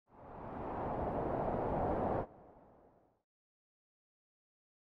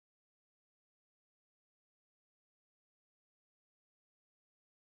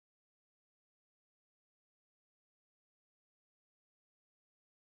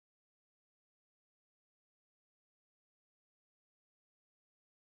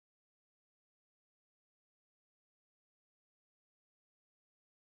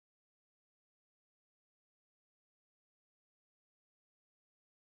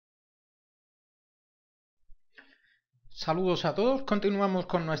Saludos a todos, continuamos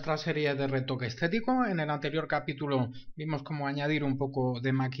con nuestra serie de retoque estético. En el anterior capítulo vimos cómo añadir un poco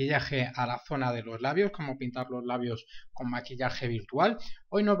de maquillaje a la zona de los labios, cómo pintar los labios con maquillaje virtual.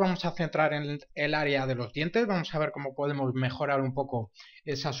 Hoy nos vamos a centrar en el área de los dientes, vamos a ver cómo podemos mejorar un poco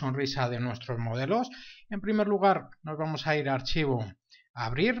esa sonrisa de nuestros modelos. En primer lugar nos vamos a ir a archivo, a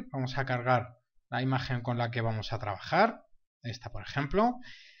abrir, vamos a cargar la imagen con la que vamos a trabajar, esta por ejemplo.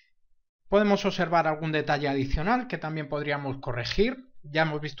 Podemos observar algún detalle adicional que también podríamos corregir. Ya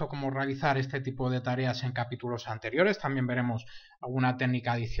hemos visto cómo realizar este tipo de tareas en capítulos anteriores. También veremos alguna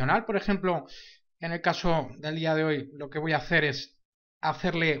técnica adicional. Por ejemplo, en el caso del día de hoy, lo que voy a hacer es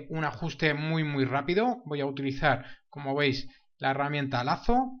hacerle un ajuste muy rápido. Voy a utilizar, como veis, la herramienta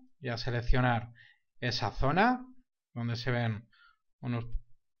lazo. Voy a seleccionar esa zona donde se ven unos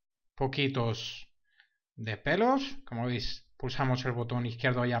poquitos de pelos. Como veis, pulsamos el botón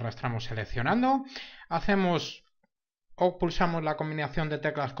izquierdo y arrastramos seleccionando. Hacemos o pulsamos la combinación de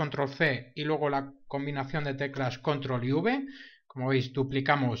teclas Control C y luego la combinación de teclas Control y V. Como veis,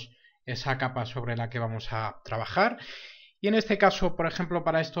 duplicamos esa capa sobre la que vamos a trabajar. Y en este caso, por ejemplo,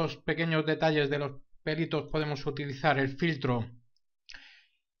 para estos pequeños detalles de los pelitos podemos utilizar el filtro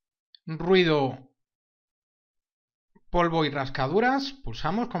ruido, polvo y rascaduras.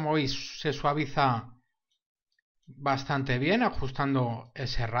 Pulsamos, como veis, se suaviza bastante bien ajustando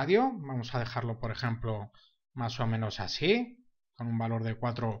ese radio. Vamos a dejarlo, por ejemplo, más o menos así, con un valor de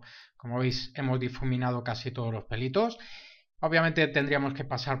 4. Como veis, hemos difuminado casi todos los pelitos. Obviamente tendríamos que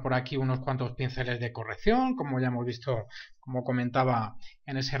pasar por aquí unos cuantos pinceles de corrección, como ya hemos visto, como comentaba,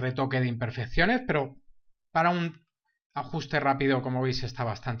 en ese retoque de imperfecciones, pero para un ajuste rápido, como veis, está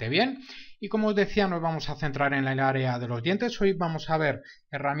bastante bien. Y como os decía, nos vamos a centrar en el área de los dientes. Hoy vamos a ver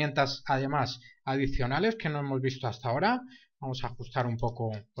herramientas además adicionales que no hemos visto hasta ahora. Vamos a ajustar un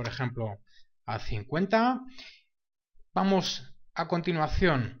poco, por ejemplo, a 50. Vamos a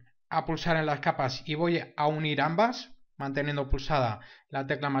continuación a pulsar en las capas y voy a unir ambas, manteniendo pulsada la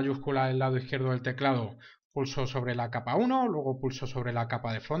tecla mayúscula del lado izquierdo del teclado. Pulso sobre la capa 1, luego pulso sobre la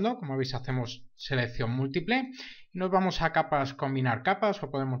capa de fondo. Como veis, hacemos selección múltiple. Y nos vamos a capas, combinar capas,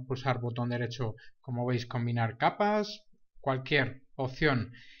 o podemos pulsar botón derecho, como veis, combinar capas. Cualquier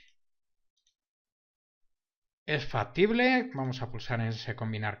opción es factible. Vamos a pulsar en ese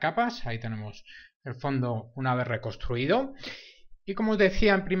combinar capas. Ahí tenemos el fondo una vez reconstruido. Y como os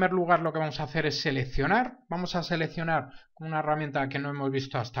decía, en primer lugar lo que vamos a hacer es seleccionar. Vamos a seleccionar con una herramienta que no hemos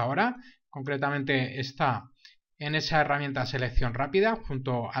visto hasta ahora. Concretamente está en esa herramienta selección rápida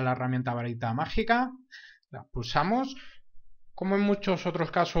junto a la herramienta varita mágica. La pulsamos. Como en muchos otros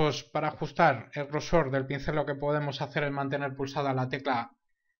casos, para ajustar el grosor del pincel lo que podemos hacer es mantener pulsada la tecla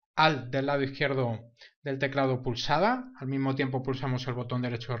Alt del lado izquierdo del teclado pulsada. Al mismo tiempo pulsamos el botón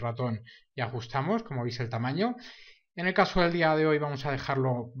derecho del ratón y ajustamos, como veis, el tamaño. En el caso del día de hoy vamos a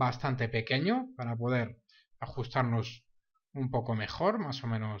dejarlo bastante pequeño para poder ajustarnos un poco mejor, más o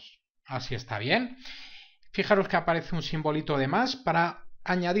menos así está bien. Fijaros que aparece un simbolito de más. Para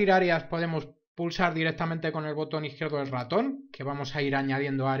añadir áreas podemos pulsar directamente con el botón izquierdo del ratón, que vamos a ir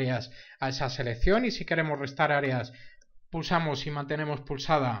añadiendo áreas a esa selección, y si queremos restar áreas pulsamos y mantenemos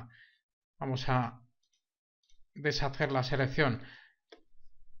pulsada. Vamos a deshacer la selección.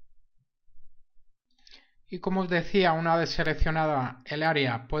 Y como os decía, una vez seleccionada el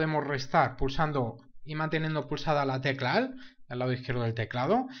área podemos restar pulsando y manteniendo pulsada la tecla Alt al lado izquierdo del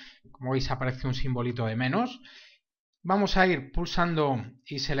teclado. Como veis, aparece un simbolito de menos. Vamos a ir pulsando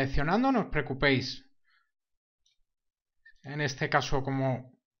y seleccionando, no os preocupéis. En este caso,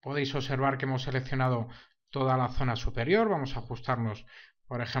 como podéis observar, que hemos seleccionado toda la zona superior. Vamos a ajustarnos,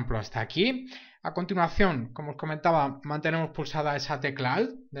 por ejemplo, hasta aquí. A continuación, como os comentaba, mantenemos pulsada esa tecla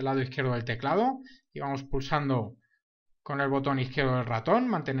Alt del lado izquierdo del teclado y vamos pulsando con el botón izquierdo del ratón,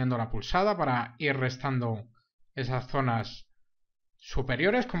 manteniéndola pulsada para ir restando esas zonas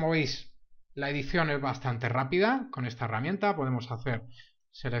superiores. Como veis, la edición es bastante rápida con esta herramienta. Podemos hacer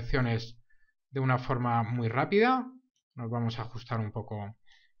selecciones de una forma muy rápida. Nos vamos a ajustar un poco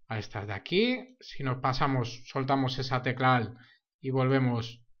a estas de aquí. Si nos pasamos, soltamos esa tecla Alt y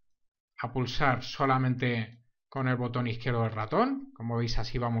volvemos a pulsar solamente con el botón izquierdo del ratón. Como veis,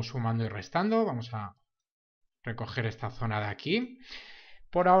 así vamos sumando y restando. Vamos a recoger esta zona de aquí.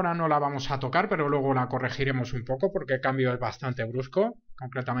 Por ahora no la vamos a tocar, pero luego la corregiremos un poco porque el cambio es bastante brusco,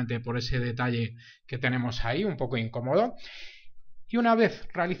 concretamente por ese detalle que tenemos ahí, un poco incómodo. Y una vez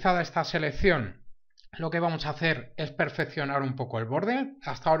realizada esta selección, lo que vamos a hacer es perfeccionar un poco el borde.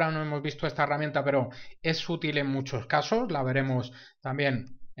 Hasta ahora no hemos visto esta herramienta, pero es útil en muchos casos. La veremos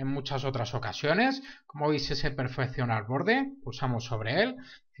también en muchas otras ocasiones. Como veis, ese perfeccionar borde, pulsamos sobre él.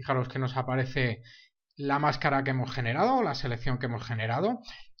 Fijaros que nos aparece la máscara que hemos generado, la selección que hemos generado,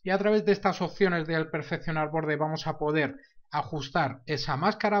 y a través de estas opciones del perfeccionar borde vamos a poder ajustar esa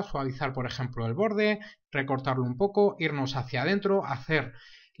máscara, suavizar por ejemplo el borde, recortarlo un poco, irnos hacia adentro, hacer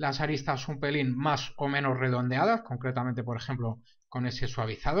las aristas un pelín más o menos redondeadas, concretamente por ejemplo con ese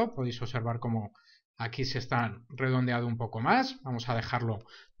suavizado, podéis observar cómo aquí se están redondeando un poco más, vamos a dejarlo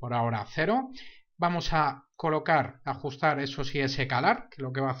por ahora a 0. Vamos a colocar, ajustar eso sí ese calar, que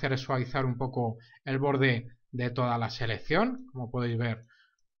lo que va a hacer es suavizar un poco el borde de toda la selección. Como podéis ver,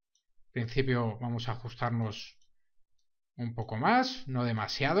 al principio vamos a ajustarnos un poco más, no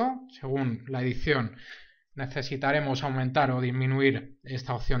demasiado. Según la edición necesitaremos aumentar o disminuir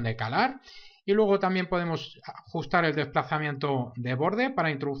esta opción de calar. Y luego también podemos ajustar el desplazamiento de borde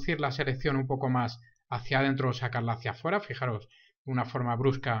para introducir la selección un poco más hacia adentro o sacarla hacia afuera. Fijaros, de una forma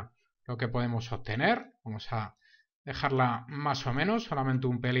brusca lo que podemos obtener. Vamos a dejarla más o menos, solamente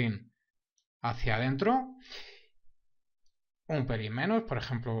un pelín hacia adentro. Un pelín menos, por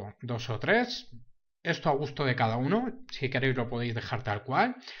ejemplo 2 o 3. Esto a gusto de cada uno, si queréis lo podéis dejar tal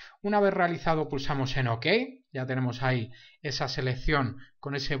cual. Una vez realizado pulsamos en OK, ya tenemos ahí esa selección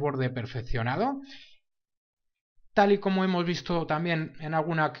con ese borde perfeccionado. Tal y como hemos visto también en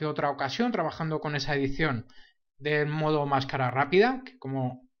alguna que otra ocasión, trabajando con esa edición del modo máscara rápida, que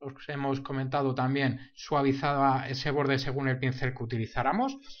como os hemos comentado también suavizaba ese borde según el pincel que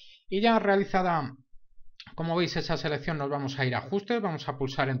utilizáramos. Y ya realizada, como veis, esa selección nos vamos a ir a ajustes, vamos a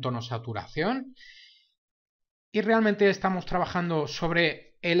pulsar en tono saturación. Y realmente estamos trabajando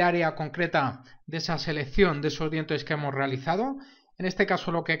sobre el área concreta de esa selección de esos dientes que hemos realizado. En este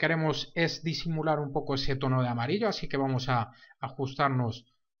caso lo que queremos es disimular un poco ese tono de amarillo, así que vamos a ajustarnos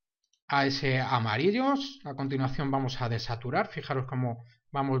a ese amarillo. A continuación vamos a desaturar, fijaros cómo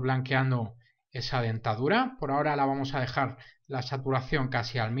vamos blanqueando esa dentadura. Por ahora la vamos a dejar la saturación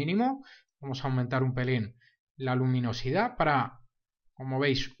casi al mínimo. Vamos a aumentar un pelín la luminosidad para, como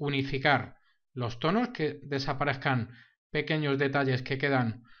veis, unificar los tonos, que desaparezcan pequeños detalles que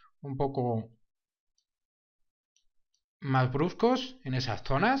quedan un poco más bruscos en esas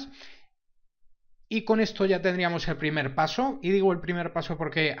zonas. Y con esto ya tendríamos el primer paso, y digo el primer paso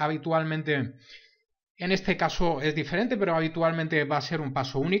porque habitualmente, en este caso es diferente, pero habitualmente va a ser un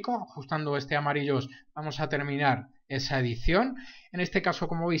paso único. Ajustando este amarillo vamos a terminar esa edición. En este caso,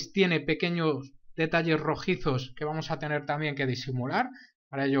 como veis, tiene pequeños detalles rojizos que vamos a tener también que disimular.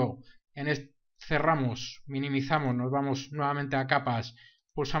 Para ello, cerramos, minimizamos, nos vamos nuevamente a capas,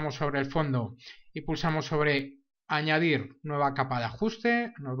 pulsamos sobre el fondo y pulsamos sobre añadir nueva capa de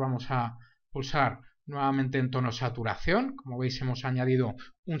ajuste. Nos vamos a pulsar nuevamente en tono saturación. Como veis, hemos añadido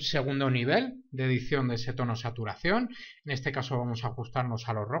un segundo nivel de edición de ese tono saturación. En este caso vamos a ajustarnos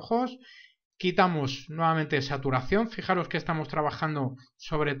a los rojos. Quitamos nuevamente saturación. Fijaros que estamos trabajando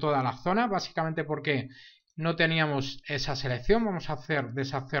sobre toda la zona, básicamente porque no teníamos esa selección. Vamos a hacer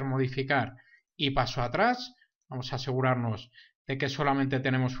deshacer, modificar y paso atrás. Vamos a asegurarnos de que solamente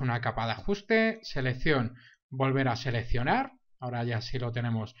tenemos una capa de ajuste. Selección, volver a seleccionar. Ahora ya sí lo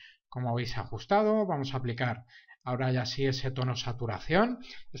tenemos, como veis, ajustado. Vamos a aplicar ahora ya sí ese tono saturación.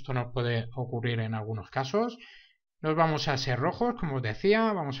 Esto nos puede ocurrir en algunos casos. Nos vamos a ese rojo, como os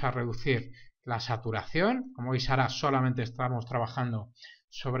decía. Vamos a reducir la saturación. Como veis, ahora solamente estamos trabajando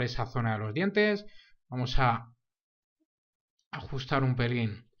sobre esa zona de los dientes. Vamos a ajustar un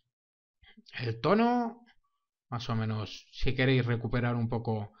pelín el tono, más o menos, si queréis recuperar un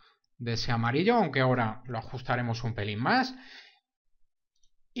poco de ese amarillo, aunque ahora lo ajustaremos un pelín más.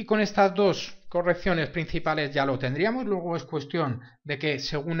 Y con estas dos correcciones principales ya lo tendríamos. Luego es cuestión de que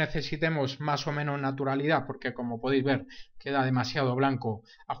según necesitemos más o menos naturalidad, porque como podéis ver queda demasiado blanco,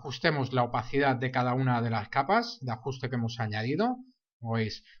 ajustemos la opacidad de cada una de las capas de ajuste que hemos añadido. Como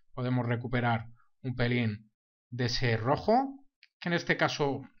veis, podemos recuperar un pelín de ese rojo, que en este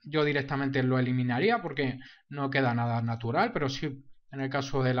caso yo directamente lo eliminaría porque no queda nada natural, pero sí en el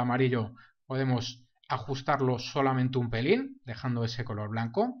caso del amarillo podemos ajustarlo solamente un pelín, dejando ese color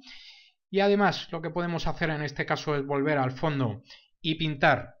blanco. Y además lo que podemos hacer en este caso es volver al fondo y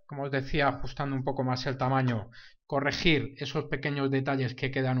pintar, como os decía, ajustando un poco más el tamaño, corregir esos pequeños detalles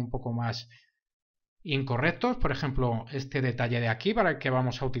que quedan un poco más incorrectos. Por ejemplo, este detalle de aquí, para el que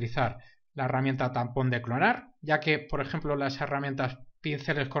vamos a utilizar la herramienta tampón de clonar, ya que por ejemplo las herramientas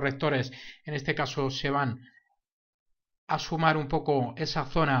pinceles correctores en este caso se van a sumar un poco esa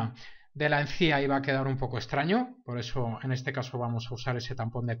zona de la encía y va a quedar un poco extraño. Por eso en este caso vamos a usar ese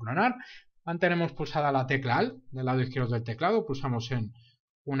tampón de clonar. Mantenemos pulsada la tecla Alt del lado izquierdo del teclado, pulsamos en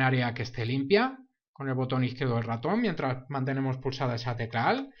un área que esté limpia con el botón izquierdo del ratón mientras mantenemos pulsada esa tecla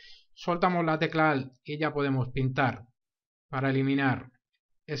Alt. Soltamos la tecla Alt y ya podemos pintar para eliminar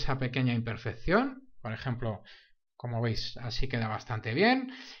esa pequeña imperfección. Por ejemplo, como veis, así queda bastante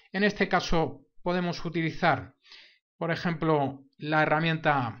bien. En este caso podemos utilizar, por ejemplo, la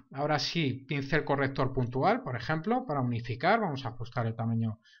herramienta, ahora sí, pincel corrector puntual, por ejemplo, para unificar. Vamos a ajustar el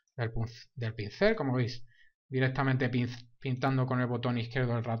tamaño del pincel. Como veis, directamente pintando con el botón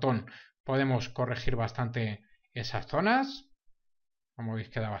izquierdo del ratón podemos corregir bastante esas zonas. Como veis,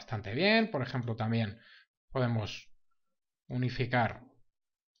 queda bastante bien. Por ejemplo, también podemos unificar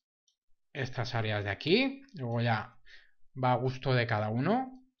estas áreas de aquí. Luego ya va a gusto de cada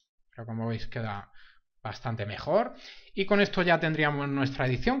uno, pero como veis queda bastante mejor. Y con esto ya tendríamos nuestra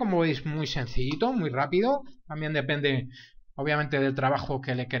edición. Como veis, muy sencillito, muy rápido. También depende obviamente del trabajo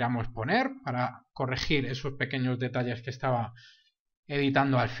que le queramos poner para corregir esos pequeños detalles que estaba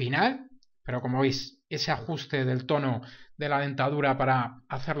editando al final. Pero como veis, ese ajuste del tono de la dentadura para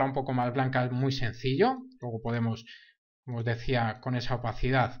hacerla un poco más blanca es muy sencillo. Luego podemos, como os decía, con esa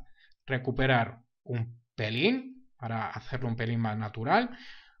opacidad recuperar un pelín para hacerlo un pelín más natural.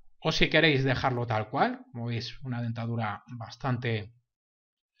 O si queréis dejarlo tal cual, como veis, una dentadura bastante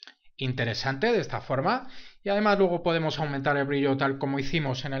interesante de esta forma. Y además luego podemos aumentar el brillo tal como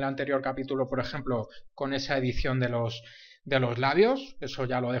hicimos en el anterior capítulo, por ejemplo, con esa edición de los labios. Eso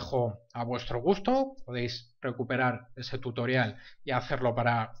ya lo dejo a vuestro gusto. Podéis recuperar ese tutorial y hacerlo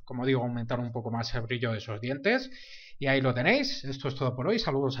para, como digo, aumentar un poco más el brillo de esos dientes. Y ahí lo tenéis. Esto es todo por hoy.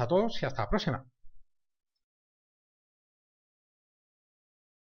 Saludos a todos y hasta la próxima.